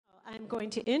I'm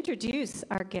going to introduce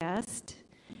our guest,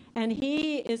 and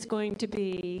he is going to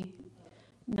be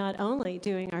not only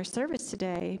doing our service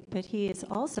today, but he is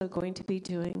also going to be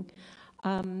doing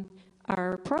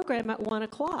our program at 1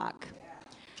 o'clock.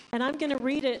 And I'm going to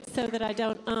read it so that I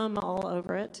don't all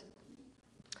over it.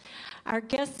 Our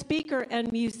guest speaker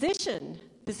and musician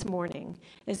this morning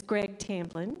is Greg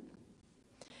Tamblyn.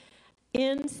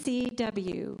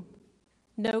 NCW,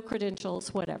 no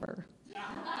credentials, whatever.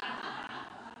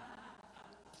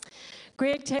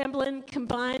 Greg Tamblyn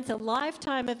combines a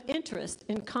lifetime of interest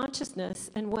in consciousness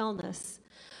and wellness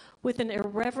with an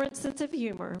irreverent sense of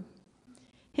humor.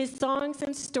 His songs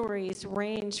and stories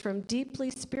range from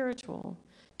deeply spiritual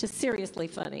to seriously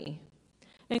funny,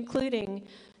 including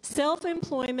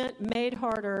Self-Employment Made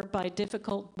Harder by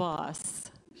Difficult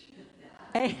Boss,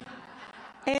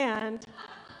 and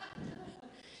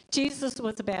Jesus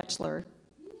Was a Bachelor.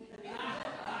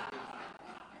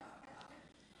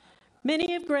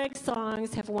 Many of Greg's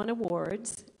songs have won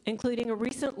awards, including a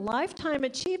recent Lifetime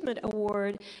Achievement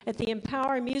Award at the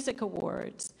Empower Music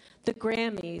Awards, the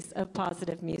Grammys of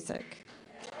positive music.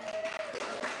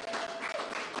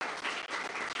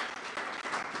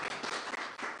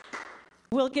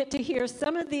 We'll get to hear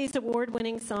some of these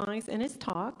award-winning songs in his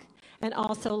talk and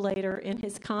also later in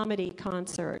his comedy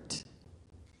concert.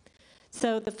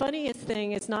 So the funniest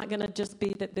thing is not going to just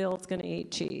be that Bill's going to eat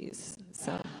cheese.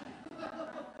 So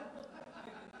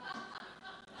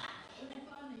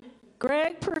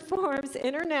Greg performs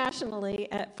internationally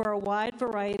for a wide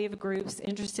variety of groups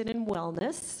interested in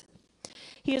wellness.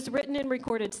 He has written and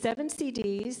recorded 7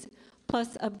 CDs,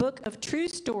 plus a book of true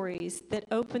stories that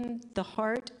open the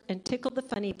heart and tickle the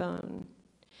funny bone.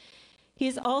 He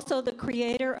is also the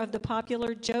creator of the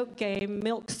popular joke game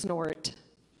Milk Snort,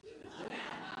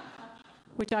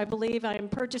 which I believe I am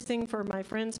purchasing for my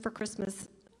friends for Christmas,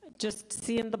 just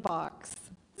seeing the box,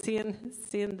 seeing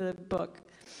the book.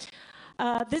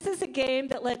 This is a game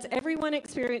that lets everyone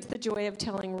experience the joy of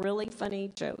telling really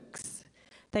funny jokes.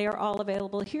 They are all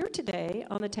available here today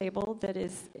on the table that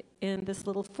is in this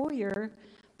little foyer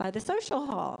by the social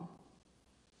hall.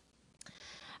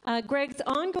 Greg's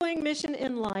ongoing mission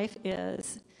in life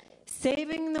is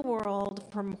saving the world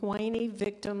from whiny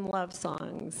victim love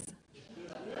songs,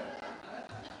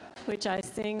 which I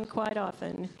sing quite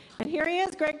often. And here he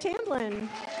is, Greg Tamblyn.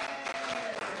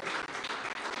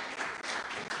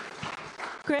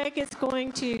 Greg is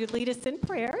going to lead us in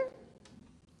prayer,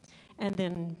 and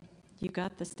then you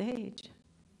got the stage.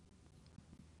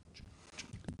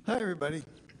 Hi, everybody.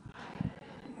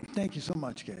 Thank you so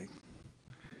much, Kay.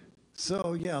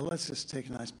 So, let's just take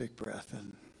a nice big breath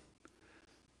and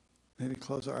maybe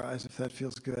close our eyes if that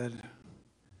feels good.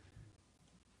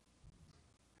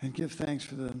 And give thanks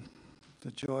for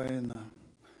the joy and the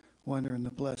wonder and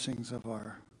the blessings of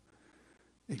our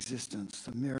existence,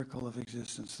 the miracle of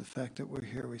existence, the fact that we're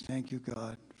here. We thank you,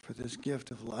 God, for this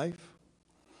gift of life.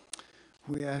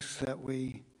 We ask that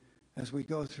as we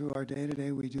go through our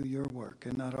day-to-day, we do your work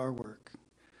and not our work,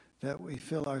 that we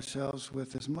fill ourselves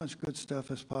with as much good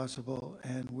stuff as possible,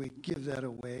 and we give that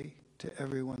away to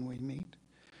everyone we meet.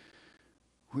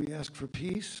 We ask for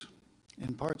peace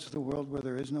in parts of the world where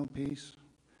there is no peace.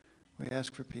 We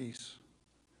ask for peace.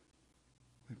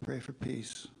 We pray for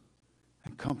peace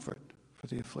and comfort for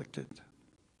the afflicted.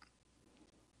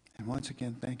 And once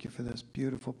again, thank you for this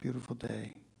beautiful, beautiful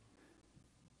day.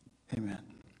 Amen.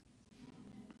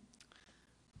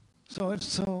 So it's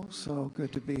so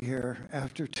good to be here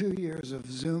after 2 years of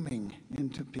Zooming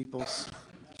into people's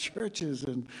churches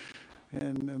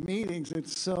and meetings.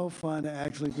 It's so fun to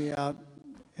actually be out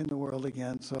in the world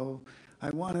again. So I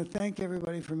want to thank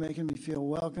everybody for making me feel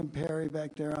welcome. Perry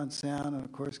back there on sound, and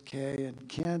of course Kay and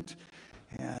Kent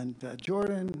and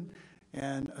Jordan,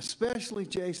 and especially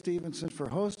Jay Stevenson for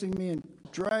hosting me and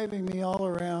driving me all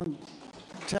around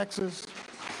Texas.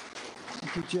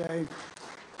 Thank you, Jay.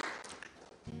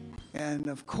 And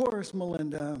of course,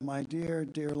 Melinda, my dear,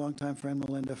 dear longtime friend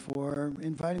Melinda, for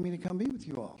inviting me to come be with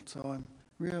you all. So I'm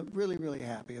really, really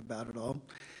happy about it all.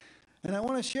 And I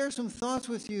want to share some thoughts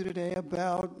with you today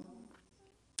about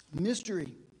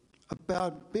mystery,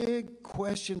 about big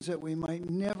questions that we might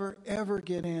never, ever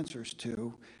get answers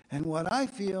to, and what I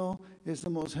feel is the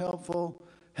most helpful,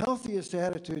 healthiest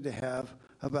attitude to have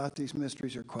about these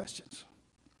mysteries or questions.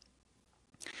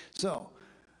 So,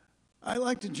 I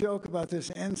like to joke about this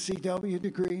NCW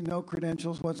degree, no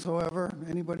credentials whatsoever.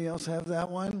 Anybody else have that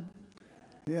one?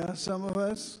 Yeah, some of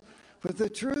us. But the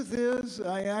truth is,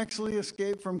 I actually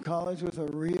escaped from college with a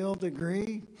real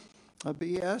degree, a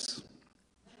BS.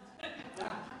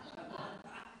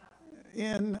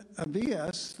 In a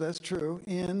BS, that's true,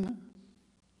 in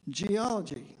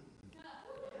geology.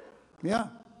 Yeah,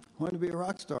 wanted to be a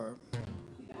rock star.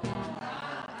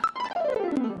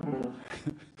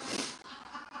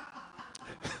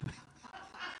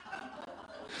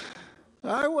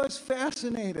 I was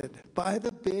fascinated by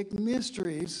the big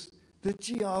mysteries that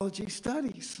geology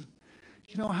studies.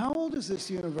 You know, how old is this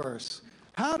universe?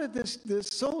 How did this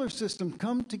solar system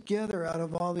come together out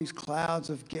of all these clouds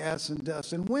of gas and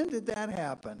dust? And when did that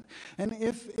happen? And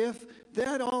if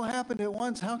that all happened at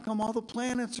once, how come all the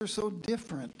planets are so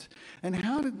different? And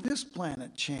how did this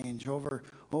planet change over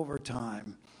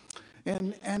time?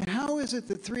 And how is it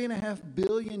that 3.5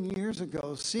 billion years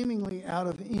ago, seemingly out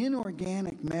of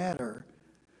inorganic matter,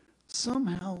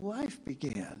 somehow life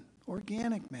began,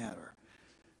 organic matter?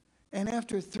 And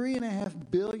after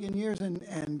 3.5 billion years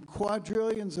and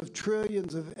quadrillions of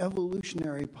trillions of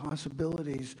evolutionary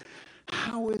possibilities,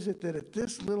 how is it that at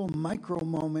this little micro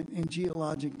moment in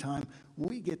geologic time,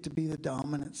 we get to be the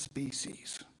dominant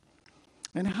species?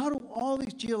 And how do all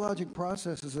these geologic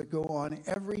processes that go on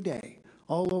every day,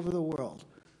 all over the world,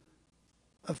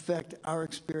 affect our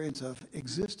experience of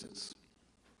existence?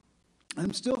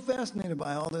 I'm still fascinated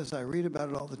by all this. I read about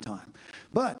it all the time.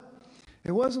 But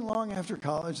it wasn't long after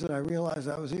college that I realized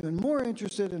I was even more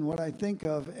interested in what I think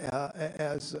of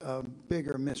as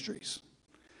bigger mysteries.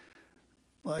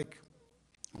 Like,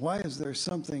 why is there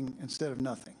something instead of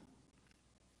nothing?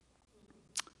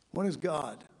 What is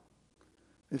God?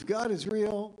 If God is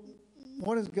real,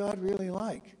 what is God really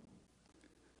like?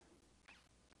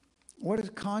 What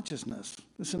is consciousness?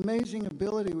 This amazing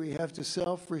ability we have to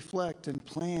self-reflect and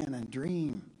plan and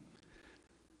dream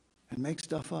and make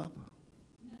stuff up.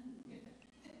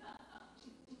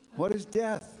 What is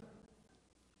death?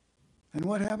 And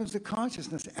what happens to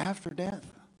consciousness after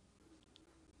death?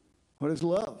 What is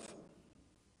love?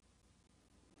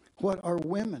 What are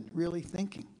women really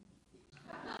thinking?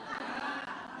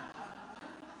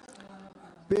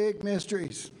 Big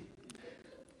mysteries.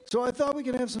 So I thought we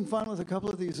could have some fun with a couple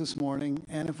of these this morning.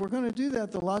 And if we're going to do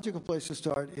that, the logical place to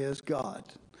start is God.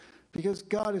 Because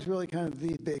God is really kind of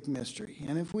the big mystery.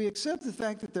 And if we accept the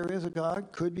fact that there is a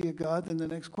God, could be a God, then the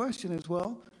next question is,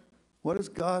 well, what is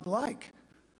God like?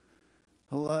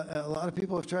 A lot of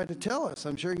people have tried to tell us.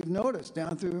 I'm sure you've noticed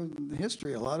down through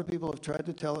history, a lot of people have tried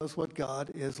to tell us what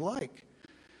God is like.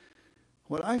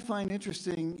 What I find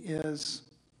interesting is,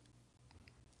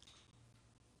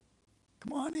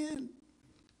 come on in.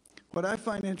 What I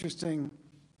find interesting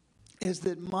is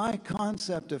that my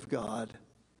concept of God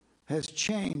has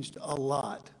changed a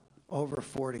lot over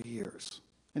 40 years.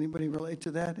 Anybody relate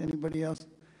to that? Anybody else?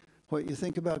 What you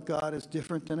think about God is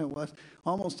different than it was?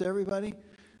 Almost everybody,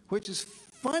 which is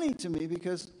funny to me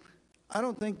because I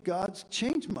don't think God's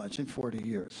changed much in 40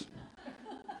 years.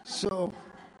 So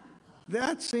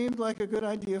that seemed like a good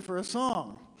idea for a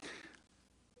song.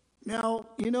 Now,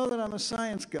 you know that I'm a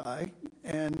science guy,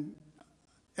 and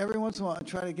every once in a while I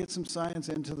try to get some science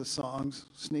into the songs,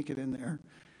 sneak it in there.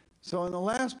 So in the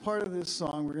last part of this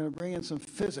song, we're going to bring in some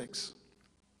physics.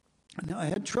 Now, I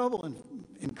had trouble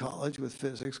in college with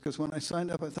physics because when I signed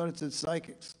up, I thought it said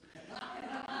psychics.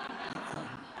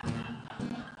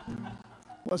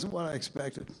 Wasn't what I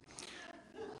expected.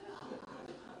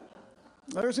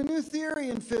 There's a new theory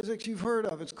in physics you've heard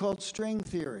of. It's called string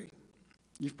theory.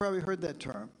 You've probably heard that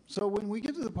term. So when we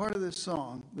get to the part of this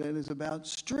song that is about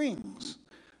strings,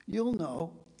 you'll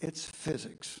know it's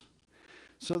physics.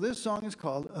 So this song is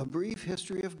called A Brief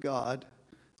History of God,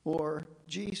 or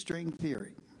G-string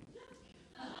theory.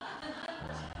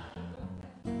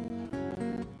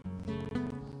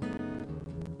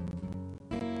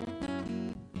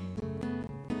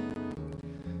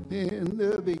 In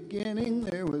the beginning,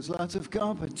 there was lots of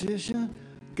competition.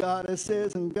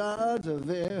 Goddesses and gods of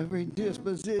every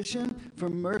disposition,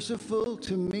 from merciful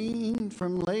to mean,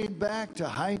 from laid back to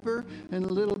hyper, and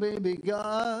little baby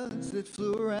gods that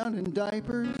flew around in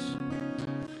diapers.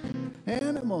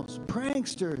 Animals,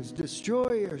 pranksters,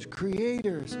 destroyers,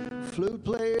 creators, flute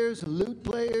players, lute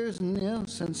players,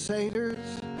 nymphs and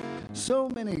satyrs. So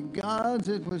many gods,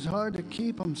 it was hard to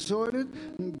keep them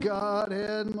sorted. God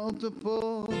had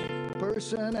multiple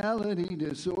personality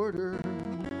disorder.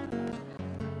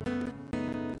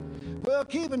 Well,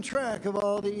 keeping track of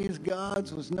all these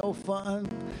gods was no fun.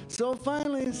 So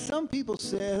finally, some people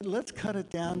said, let's cut it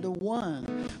down to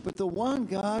one. But the one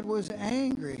God was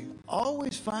angry,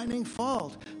 always finding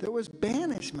fault. There was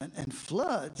banishment and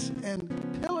floods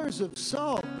and pillars of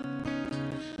salt.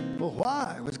 Well,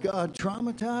 why? Was God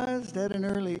traumatized at an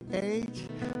early age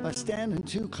by standing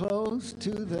too close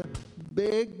to the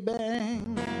Big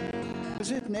Bang? Was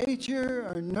it nature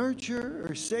or nurture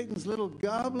or Satan's little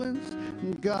goblins?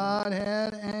 God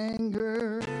had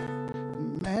anger,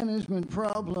 management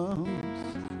problems.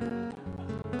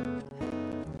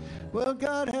 Well,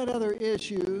 God had other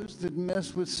issues that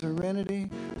mess with serenity,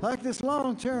 like this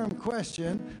long-term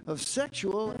question of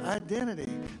sexual identity.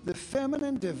 The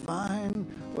feminine divine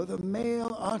or the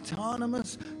male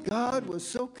autonomous. God was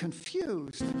so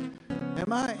confused.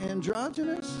 Am I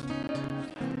androgynous?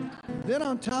 Then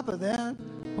on top of that,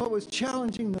 what was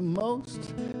challenging the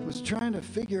most was trying to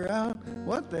figure out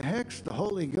what the heck's the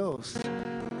Holy Ghost.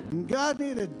 And God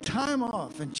needed time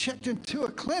off and checked into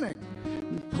a clinic.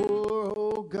 And poor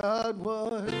old God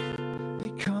was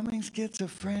becoming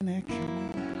schizophrenic.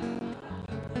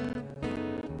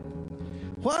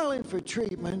 While in for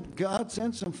treatment, God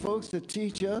sent some folks to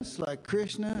teach us, like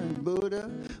Krishna and Buddha,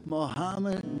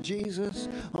 Muhammad and Jesus.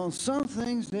 On some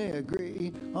things they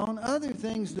agree, on other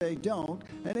things they don't.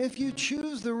 And if you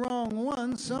choose the wrong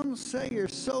one, some say your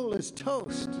soul is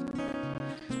toast.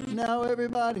 Now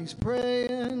everybody's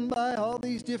praying by all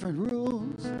these different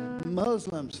rules.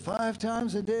 Muslims 5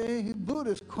 times a day,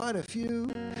 Buddhists quite a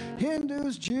few,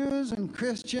 Hindus, Jews, and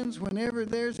Christians whenever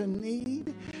there's a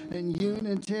need, and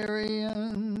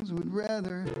Unitarians would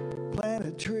rather plant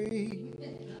a tree.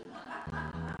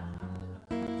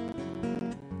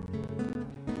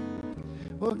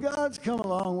 Well, God's come a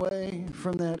long way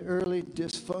from that early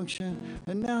dysfunction,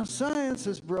 and now science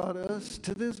has brought us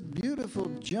to this beautiful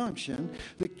junction.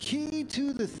 The key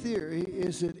to the theory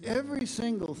is that every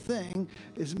single thing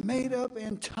is made up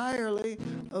entirely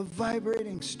of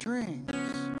vibrating strings.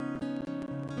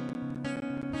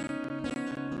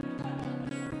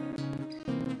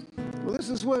 Well, this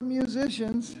is what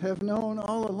musicians have known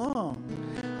all along.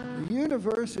 The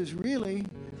universe is really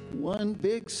one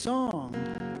big song.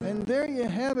 And there you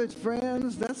have it,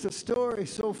 friends. That's the story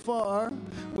so far.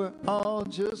 We're all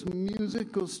just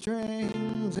musical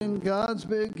strings in God's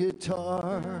big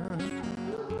guitar.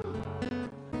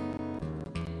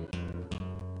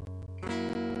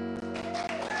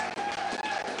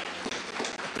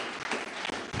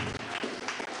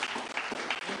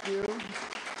 Thank you.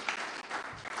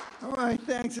 All right,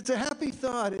 thanks. It's a happy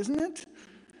thought, isn't it?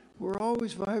 We're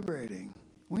always vibrating.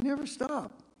 We never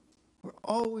stop. We're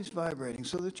always vibrating.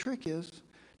 So the trick is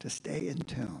to stay in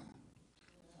tune.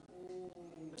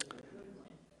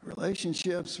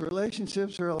 Relationships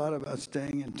are a lot about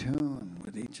staying in tune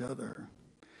with each other.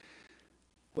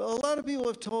 Well, a lot of people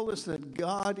have told us that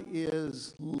God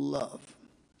is love.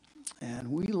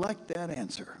 And we like that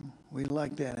answer. We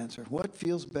like that answer. What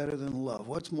feels better than love?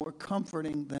 What's more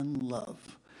comforting than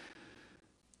love?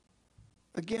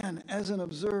 Again, as an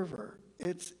observer,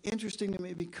 it's interesting to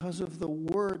me because of the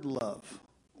word love.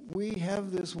 We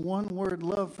have this one word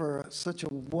love for such a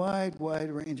wide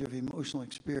range of emotional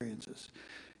experiences.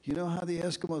 You know how the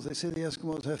Eskimos, they say the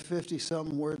Eskimos have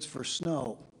 50-something words for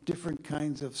snow, different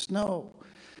kinds of snow.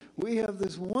 We have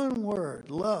this one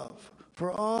word, love,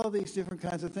 for all these different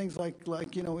kinds of things like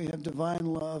we have divine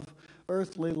love,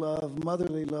 earthly love,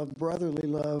 motherly love, brotherly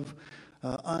love,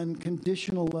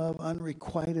 unconditional love,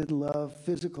 unrequited love,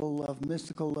 physical love,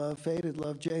 mystical love, faded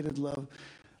love, jaded love,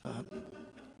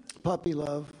 puppy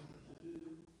love,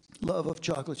 love of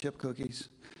chocolate chip cookies.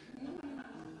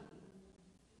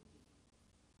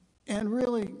 And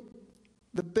really,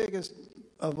 the biggest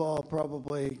of all,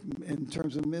 probably, in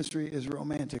terms of mystery, is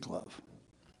romantic love.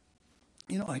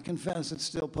 You know, I confess it's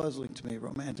still puzzling to me,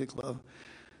 romantic love.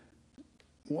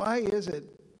 Why is it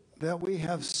that we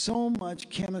have so much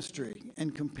chemistry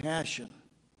and compassion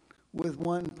with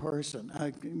one person?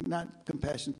 Not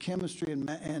compassion, chemistry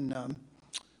and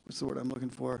what's the word I'm looking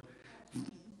for?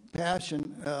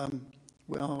 Passion.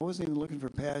 Well, I wasn't even looking for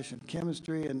passion.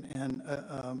 Chemistry and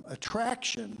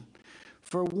attraction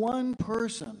for one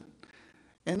person,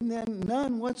 and then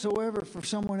none whatsoever for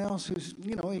someone else who's,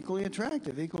 equally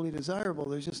attractive, equally desirable.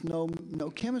 There's just no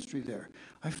chemistry there.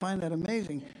 I find that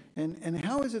amazing. And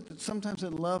how is it that sometimes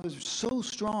that love is so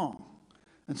strong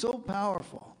and so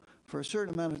powerful for a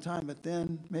certain amount of time, but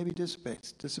then maybe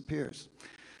disappears?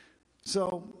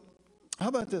 So how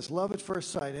about this, love at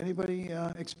first sight? Anybody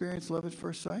experience love at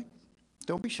first sight?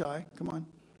 Don't be shy. Come on.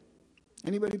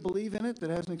 Anybody believe in it that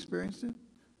hasn't experienced it?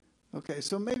 Okay,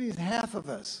 so maybe half of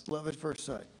us love at first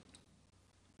sight.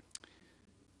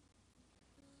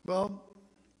 Well,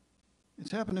 it's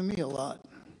happened to me a lot.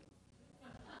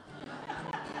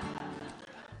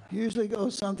 Usually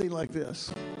goes something like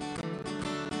this.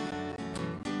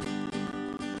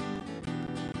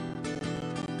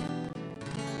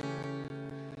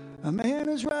 A man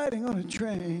is riding on a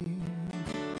train.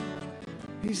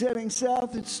 He's heading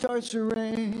south, it starts to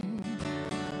rain.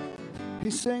 He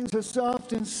sings a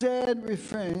soft and sad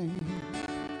refrain.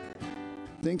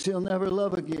 Thinks he'll never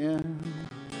love again.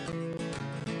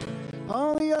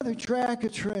 On the other track, a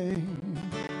train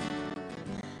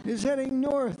is heading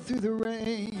north through the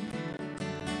rain.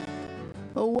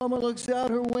 A woman looks out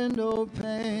her window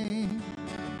pane.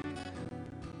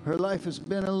 Her life has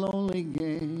been a lonely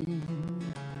game.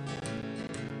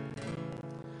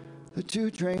 The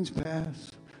two trains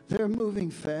pass, they're moving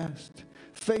fast.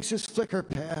 Faces flicker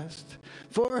past.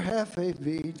 For half a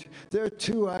beat, their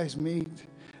two eyes meet.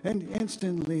 And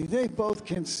instantly they both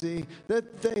can see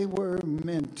that they were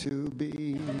meant to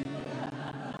be.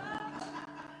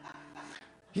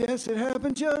 Yes, it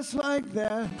happened just like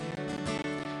that.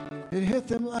 It hit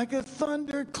them like a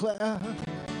thunderclap.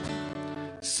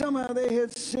 Somehow they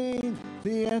had seen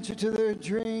the answer to their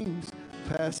dreams,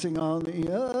 passing on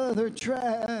the other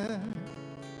track.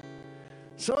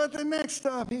 So at the next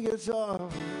stop he gets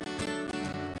off.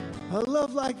 A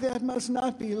love like that must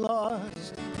not be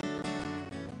lost.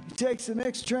 He takes the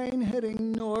next train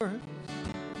heading north.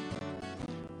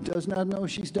 Does not know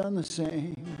she's done the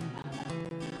same.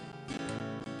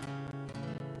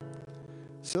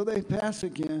 So they pass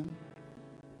again.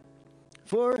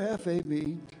 For half a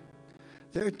beat,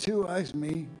 their two eyes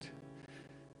meet.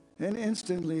 And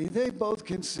instantly they both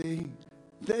can see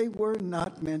they were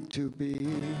not meant to be.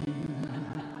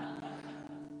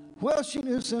 Well, she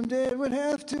knew someday it would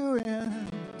have to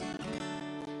end.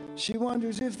 She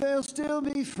wonders if they'll still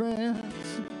be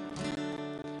friends.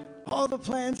 All the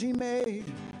plans he made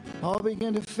all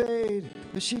begin to fade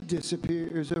as she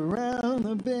disappears around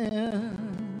the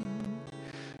bend.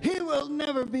 He will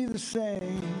never be the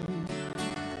same.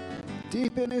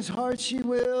 Deep in his heart she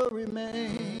will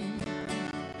remain.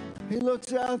 He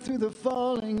looks out through the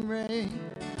falling rain.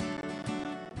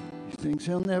 He thinks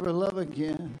he'll never love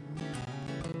again.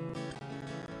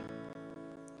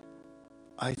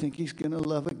 I think he's gonna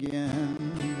love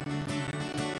again.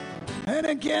 And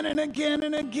again and again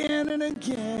and again and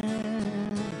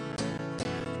again.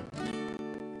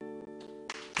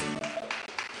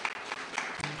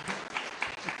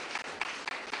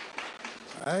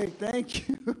 All right, thank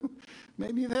you.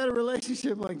 Maybe you've had a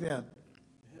relationship like that.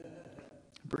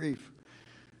 Brief.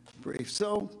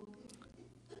 So,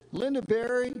 Linda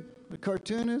Berry, the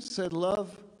cartoonist, said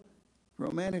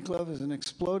romantic love is an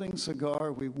exploding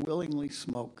cigar we willingly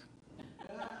smoke.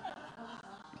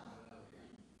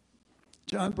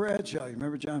 John Bradshaw, you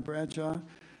remember John Bradshaw?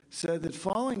 Said that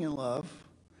falling in love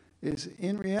is,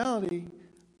 in reality,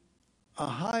 a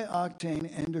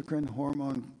high-octane endocrine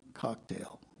hormone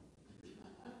cocktail.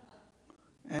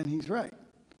 And he's right.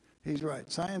 He's right.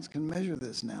 Science can measure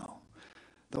this now.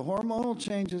 The hormonal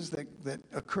changes that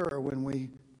occur when we,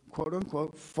 quote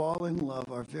unquote, fall in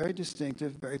love are very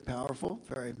distinctive, very powerful,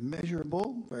 very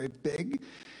measurable, very big.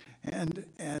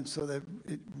 And so that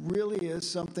it really is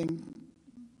something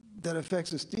that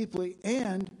affects us deeply.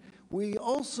 And we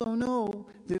also know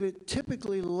that it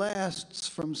typically lasts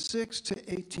from 6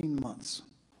 to 18 months,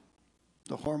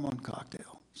 the hormone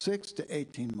cocktail, 6 to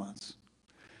 18 months.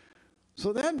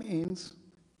 So that means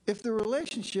if the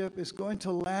relationship is going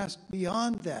to last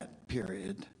beyond that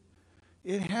period,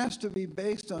 it has to be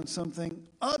based on something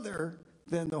other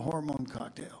than the hormone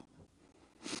cocktail.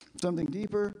 Something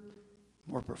deeper,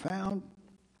 more profound,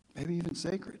 maybe even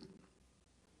sacred.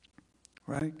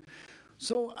 Right?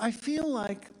 So I feel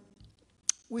like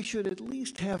we should at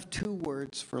least have 2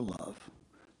 words for love.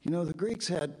 You know, the Greeks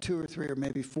had 2 or 3 or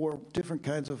maybe 4 different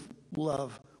kinds of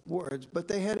love words, but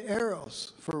they had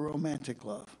eros for romantic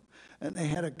love, and they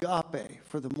had agape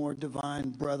for the more divine,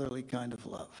 brotherly kind of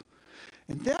love.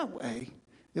 And that way,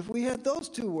 if we had those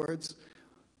 2 words,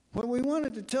 when we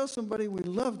wanted to tell somebody we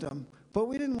loved them, but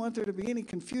we didn't want there to be any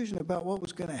confusion about what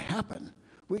was going to happen,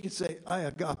 we could say, I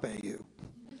agape you.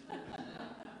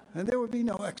 And there would be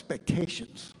no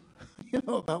expectations,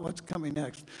 about what's coming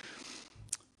next.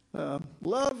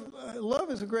 Love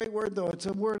is a great word, though. It's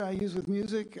a word I use with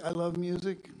music. I love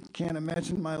music. Can't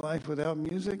imagine my life without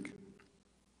music.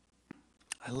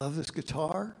 I love this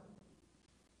guitar.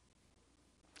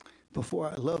 Before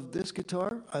I loved this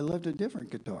guitar, I loved a different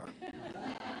guitar.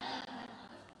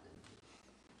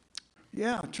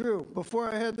 Yeah, true. Before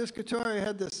I had this guitar, I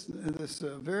had this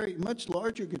very much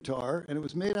larger guitar, and it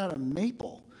was made out of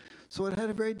maple. So it had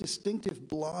a very distinctive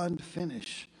blonde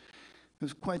finish. It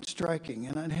was quite striking,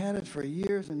 and I'd had it for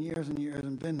years and years and years,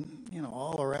 and been,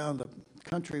 all around the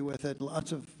country with it,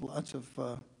 lots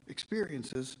of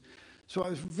experiences. So I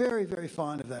was very, very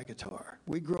fond of that guitar.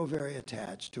 We grow very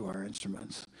attached to our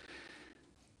instruments.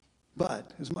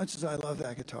 But as much as I love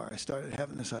that guitar, I started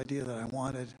having this idea that I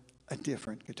wanted a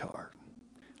different guitar.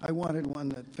 I wanted one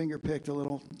that finger-picked a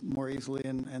little more easily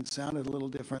and sounded a little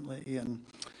differently, and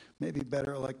maybe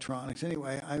better electronics.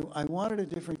 Anyway, I wanted a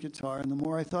different guitar, and the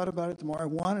more I thought about it, the more I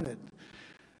wanted it.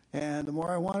 And the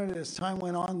more I wanted it, as time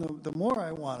went on, the more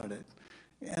I wanted it.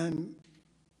 And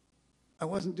I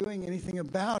wasn't doing anything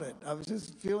about it. I was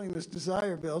just feeling this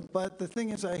desire build. But the thing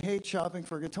is, I hate shopping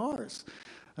for guitars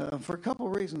for a couple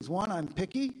of reasons. One, I'm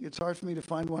picky. It's hard for me to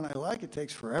find one I like. It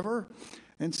takes forever.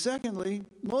 And secondly,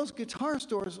 most guitar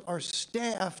stores are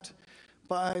staffed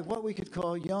by what we could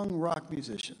call young rock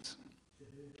musicians.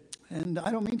 And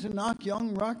I don't mean to knock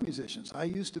young rock musicians. I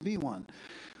used to be one.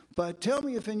 But tell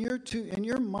me if in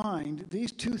your mind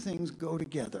these two things go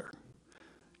together.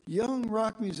 Young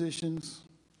rock musicians,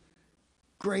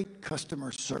 great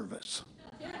customer service.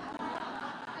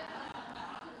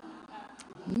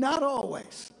 Not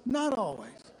always. Not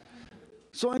always.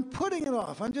 So I'm putting it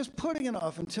off. I'm just putting it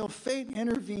off until fate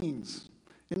intervenes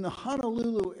in the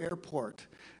Honolulu airport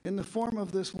in the form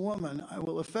of this woman I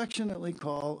will affectionately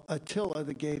call Attila,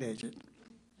 the gate agent.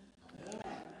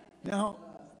 Now,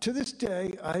 to this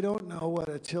day, I don't know what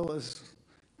Attila's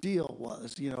deal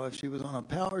was, if she was on a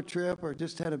power trip or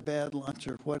just had a bad lunch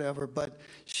or whatever, but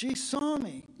she saw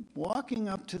me walking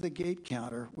up to the gate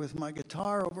counter with my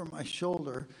guitar over my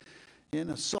shoulder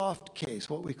in a soft case,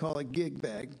 what we call a gig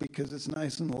bag, because it's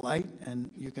nice and light and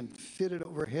you can fit it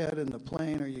overhead in the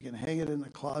plane or you can hang it in the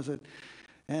closet.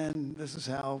 And this is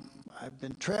how I've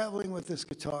been traveling with this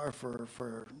guitar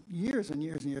for years and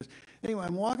years and years. Anyway,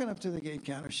 I'm walking up to the gate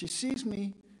counter. She sees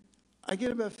me. I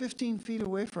get about 15 feet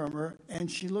away from her,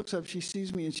 and she looks up. She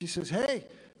sees me, and she says, "Hey,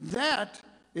 that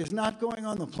is not going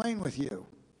on the plane with you."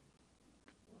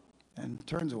 And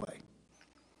turns away.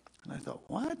 And I thought,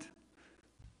 what?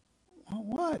 Well,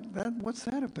 what? What's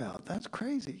that about? That's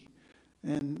crazy.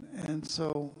 And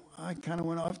so I kind of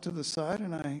went off to the side,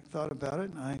 and I thought about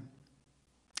it, and I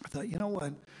thought, you know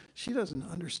what? She doesn't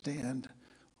understand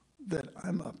that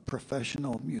I'm a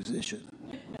professional musician.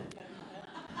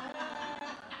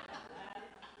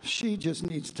 She just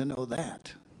needs to know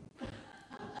that.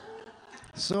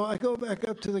 So I go back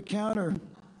up to the counter.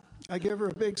 I give her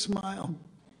a big smile.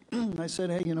 I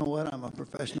said, "Hey, you know what? I'm a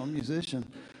professional musician.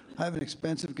 I have an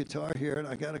expensive guitar here, and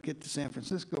I got to get to San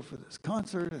Francisco for this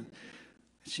concert." And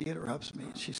she interrupts me,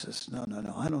 and she says, No,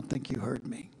 I don't think you heard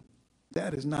me.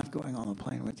 That is not going on the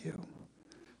plane with you.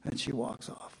 And she walks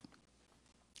off.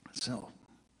 So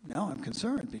now I'm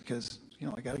concerned because,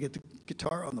 I got to get the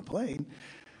guitar on the plane.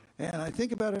 And I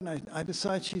think about it, and I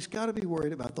decide she's got to be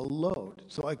worried about the load.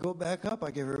 So I go back up. I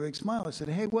give her a big smile. I said,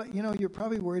 "Hey, what? You're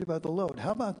probably worried about the load.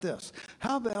 How about this?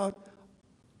 How about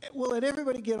we'll let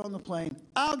everybody get on the plane.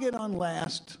 I'll get on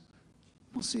last.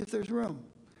 We'll see if there's room."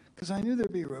 Because I knew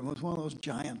there'd be room. It was one of those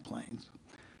giant planes.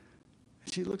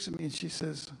 She looks at me and she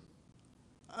says,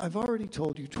 "I've already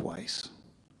told you twice.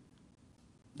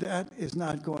 That is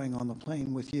not going on the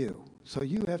plane with you. So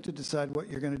you have to decide what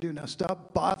you're going to do. Now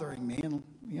stop bothering me and,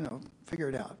 figure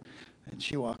it out." And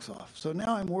she walks off. So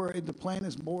now I'm worried. The plane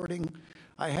is boarding.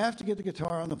 I have to get the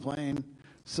guitar on the plane.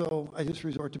 So I just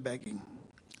resort to begging.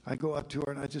 I go up to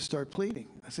her and I just start pleading.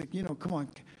 I said, "Come on,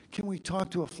 can we talk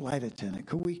to a flight attendant?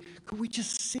 Could we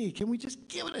just see? Can we just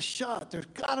give it a shot? There's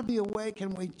got to be a way.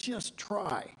 Can we just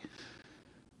try?"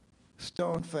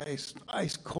 Stone-faced,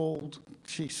 ice cold,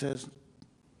 she says,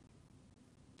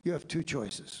 "You have two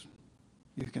choices.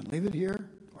 You can leave it here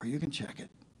or you can check it.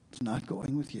 It's not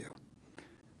going with you."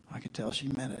 I could tell she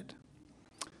meant it.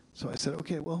 So I said,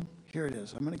 "Okay, well, here it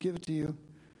is. I'm going to give it to you.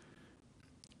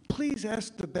 Please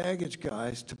ask the baggage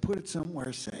guys to put it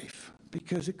somewhere safe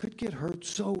because it could get hurt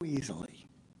so easily."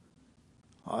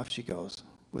 Off she goes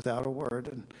without a word,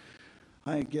 and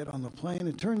I get on the plane.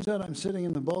 It turns out I'm sitting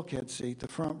in the bulkhead seat, the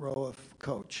front row of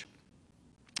coach.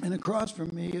 And across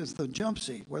from me is the jump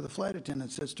seat where the flight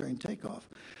attendant sits during takeoff.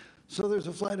 So there's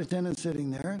a flight attendant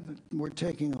sitting there. We're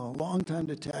taking a long time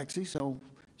to taxi, so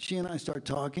she and I start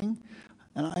talking.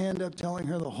 And I end up telling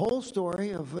her the whole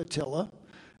story of Attila.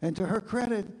 And to her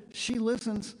credit, she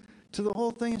listens to the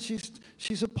whole thing, and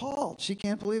she's appalled. She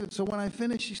can't believe it. So when I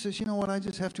finish, she says, "You know what? I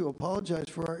just have to apologize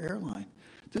for our airline.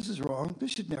 This is wrong.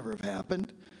 This should never have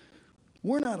happened.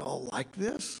 We're not all like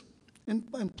this.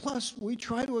 And plus, we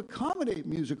try to accommodate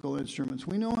musical instruments.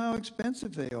 We know how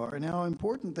expensive they are and how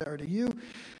important they are to you.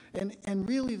 And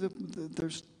really,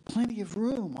 there's plenty of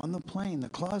room on the plane. The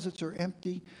closets are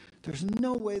empty. There's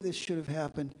no way this should have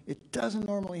happened. It doesn't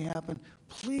normally happen.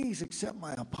 Please accept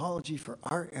my apology for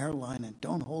our airline and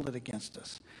don't hold it against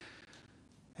us."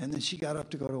 And then she got up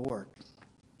to go to work.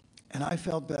 And I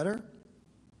felt better.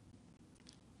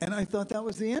 And I thought that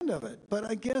was the end of it. But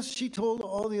I guess she told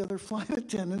all the other flight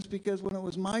attendants because when it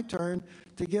was my turn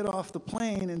to get off the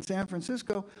plane in San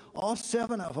Francisco, all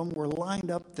 7 of them were lined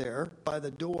up there by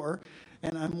the door.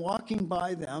 And I'm walking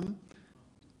by them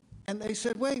And they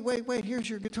said, wait, here's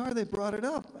your guitar. They brought it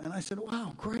up. And I said,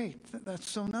 wow, great. That's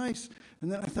so nice.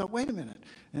 And then I thought, wait a minute.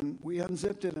 And we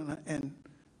unzipped it and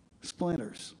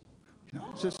splinters. It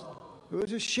was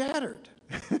just shattered.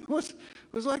 It was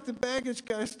like the baggage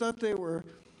guys thought they were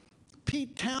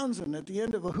Pete Townsend at the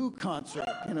end of a Who concert,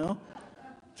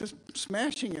 just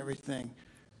smashing everything.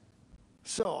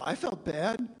 So I felt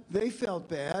bad. They felt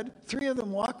bad. 3 of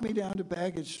them walked me down to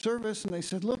baggage service, and they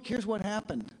said, look, here's what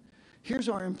happened. Here's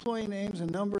our employee names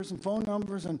and numbers and phone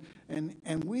numbers,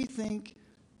 and we think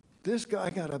this guy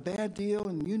got a bad deal,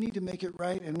 and you need to make it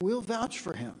right, and we'll vouch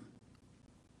for him.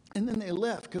 And then they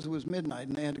left because it was midnight,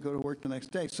 and they had to go to work the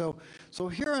next day. So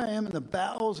here I am in the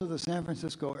bowels of the San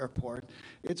Francisco airport.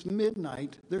 It's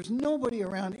midnight. There's nobody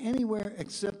around anywhere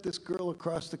except this girl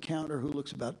across the counter who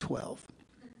looks about 12.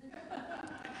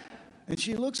 And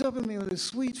she looks up at me with a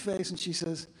sweet face, and she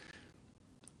says,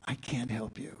 I can't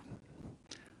help you.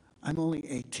 I'm only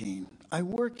 18. I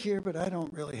work here, but I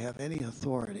don't really have any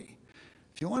authority.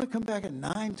 If you want to come back at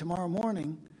 9 tomorrow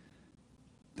morning,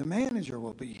 the manager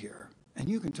will be here, and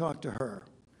you can talk to her.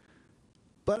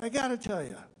 But I got to tell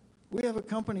you, we have a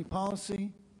company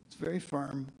policy. It's very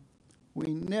firm.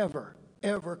 We never,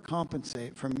 ever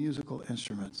compensate for musical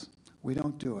instruments. We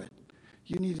don't do it.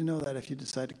 You need to know that if you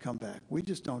decide to come back. We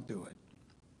just don't do it.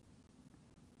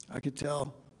 I could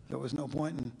tell there was no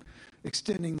point in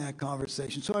extending that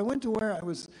conversation. So I went to where I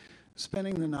was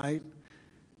spending the night.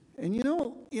 And you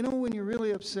know when you're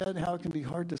really upset, how it can be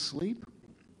hard to sleep?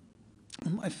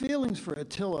 And my feelings for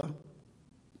Attila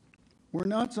were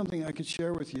not something I could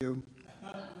share with you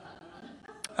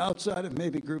outside of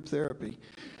maybe group therapy.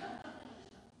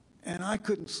 And I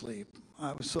couldn't sleep.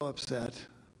 I was so upset.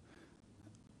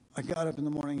 I got up in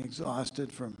the morning exhausted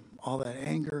from all that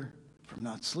anger, from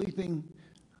not sleeping.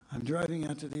 I'm driving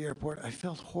out to the airport. I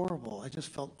felt horrible. I just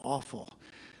felt awful.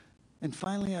 And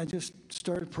finally, I just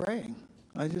started praying.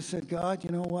 I just said, God, you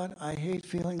know what? I hate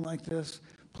feeling like this.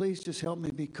 Please just help me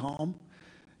be calm,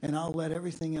 and I'll let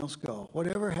everything else go.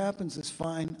 Whatever happens is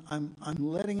fine. I'm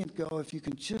letting it go. If you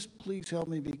can just please help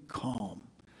me be calm.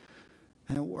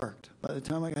 And it worked. By the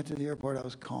time I got to the airport, I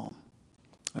was calm.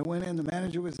 I went in. The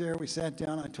manager was there. We sat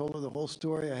down. I told her the whole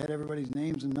story. I had everybody's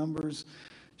names and numbers.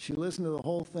 She listened to the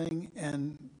whole thing,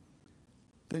 and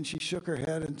then she shook her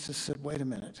head and just said, wait a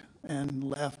minute, and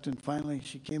left. And finally,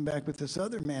 she came back with this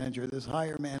other manager, this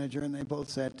higher manager, and they both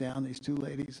sat down, these 2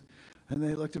 ladies, and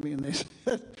they looked at me and they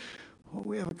said, well,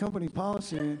 we have a company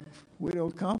policy, and we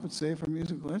don't compensate for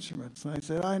musical instruments. And I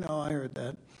said, I know, I heard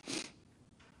that.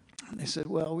 And they said,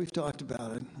 well, we've talked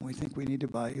about it. We think we need to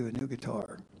buy you a new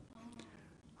guitar.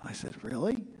 I said,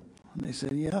 really? And they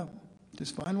said, yeah,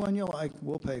 just find one you like,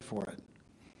 we'll pay for it.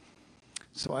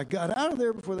 So I got out of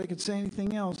there before they could say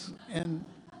anything else, and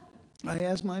I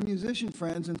asked my musician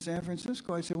friends in San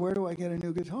Francisco, I said, where do I get a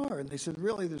new guitar? And they said,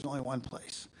 really, there's only one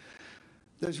place.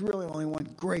 There's really only one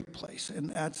great place, and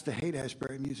that's the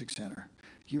Haight-Ashbury Music Center.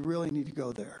 You really need to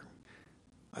go there.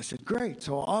 I said, great.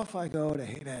 So off I go to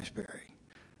Haight-Ashbury.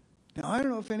 Now, I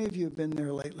don't know if any of you have been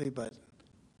there lately, but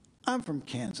I'm from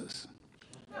Kansas.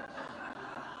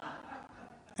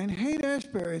 And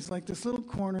Haight-Ashbury is like this little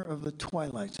corner of the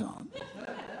Twilight Zone.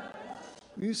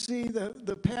 You see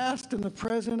the past and the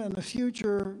present and the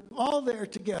future all there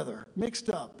together, mixed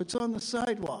up. It's on the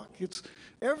sidewalk. It's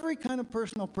every kind of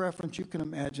personal preference you can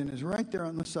imagine is right there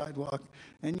on the sidewalk.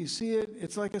 And you see it.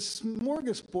 It's like a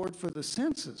smorgasbord for the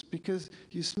senses because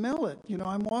you smell it.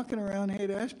 I'm walking around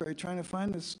Haight-Ashbury trying to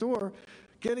find the store,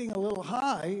 getting a little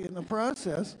high in the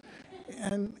process.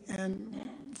 And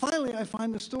finally, I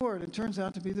find the store, and it turns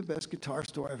out to be the best guitar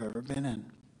store I've ever been in.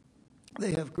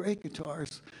 They have great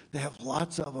guitars. They have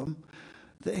lots of them.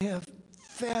 They have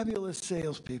fabulous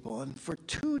salespeople, and for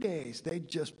 2 days, they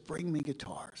just bring me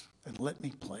guitars and let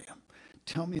me play them.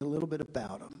 Tell me a little bit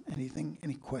about them,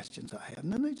 any questions I have.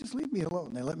 And then they just leave me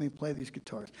alone. They let me play these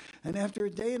guitars. And after a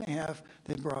day and a half,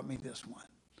 they brought me this one.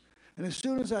 And as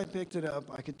soon as I picked it up,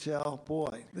 I could tell,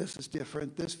 boy, this is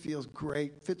different. This feels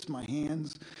great, fits my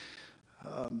hands.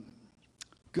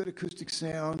 Good acoustic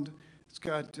sound. It's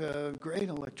got great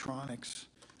electronics.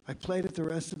 I played it the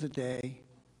rest of the day.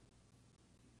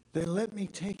 They let me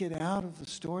take it out of the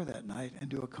store that night and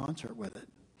do a concert with it.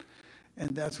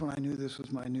 And that's when I knew this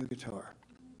was my new guitar.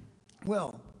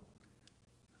 Well,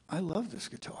 I love this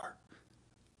guitar.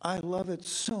 I love it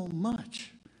so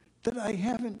much that I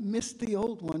haven't missed the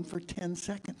old one for 10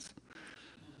 seconds.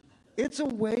 It's a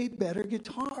way better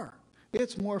guitar.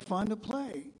 It's more fun to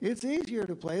play. It's easier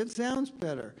to play. It sounds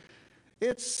better.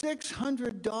 It's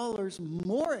 $600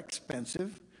 more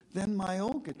expensive than my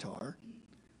old guitar,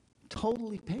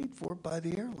 totally paid for by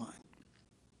the airline.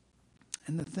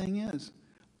 And the thing is,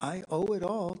 I owe it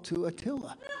all to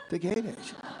Attila, the gate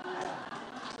agent.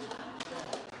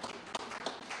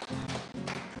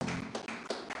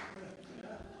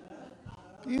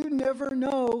 You never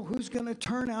know who's going to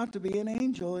turn out to be an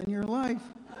angel in your life.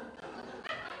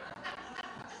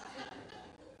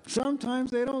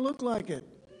 Sometimes they don't look like it.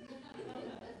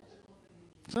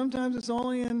 Sometimes it's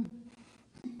only in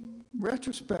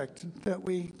retrospect that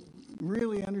we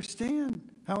really understand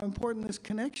how important this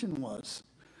connection was.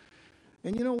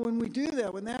 And you know, when we do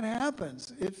that, when that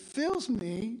happens, it fills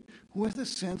me with a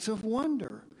sense of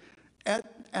wonder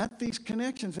at these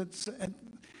connections. If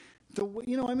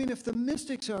the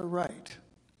mystics are right,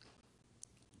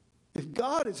 if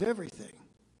God is everything,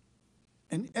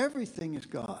 and everything is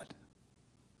God,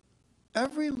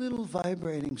 every little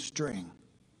vibrating string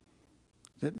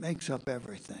that makes up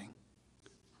everything,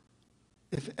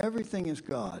 if everything is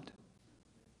God,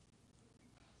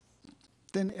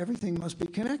 then everything must be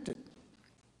connected.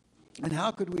 And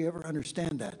how could we ever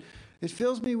understand that? It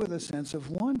fills me with a sense of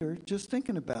wonder just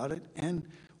thinking about it. And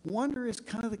wonder is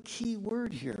kind of the key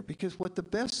word here, because what the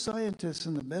best scientists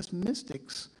and the best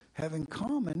mystics have in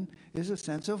common is a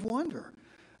sense of wonder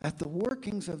at the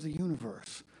workings of the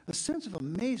universe, a sense of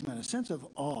amazement, a sense of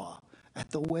awe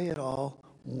at the way it all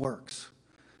works.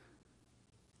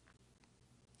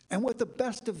 And what the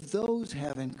best of those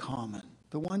have in common,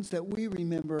 the ones that we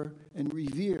remember and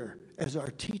revere as our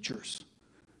teachers,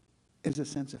 is a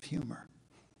sense of humor.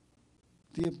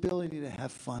 The ability to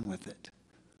have fun with it.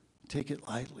 Take it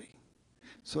lightly.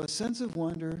 So a sense of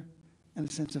wonder and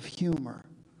a sense of humor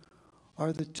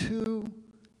are the two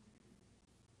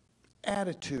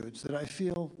attitudes that I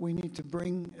feel we need to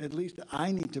bring, at least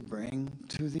I need to bring,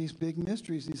 to these big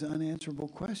mysteries, these unanswerable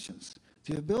questions.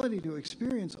 The ability to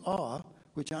experience awe,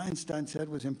 which Einstein said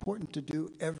was important to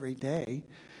do every day,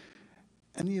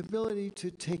 and the ability to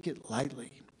take it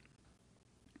lightly.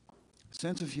 A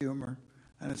sense of humor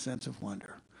and a sense of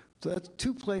wonder. So that's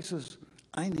two places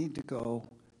I need to go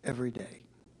every day.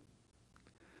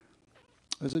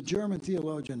 There's a German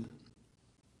theologian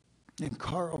named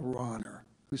Karl Rahner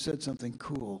who said something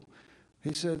cool.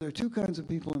 He said there are two kinds of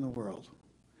people in the world.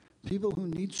 People who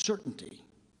need certainty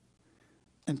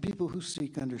and people who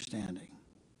seek understanding.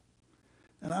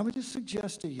 And I would just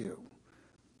suggest to you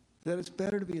that it's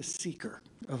better to be a seeker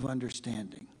of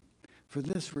understanding for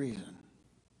this reason.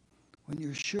 When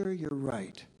you're sure you're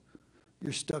right,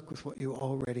 you're stuck with what you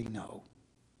already know.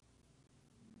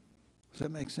 Does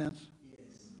that make sense?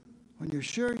 Yes. When you're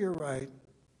sure you're right,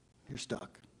 you're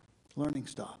stuck. Learning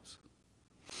stops.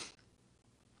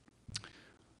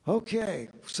 Okay,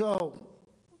 so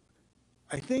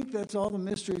I think that's all the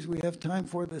mysteries we have time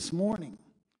for this morning.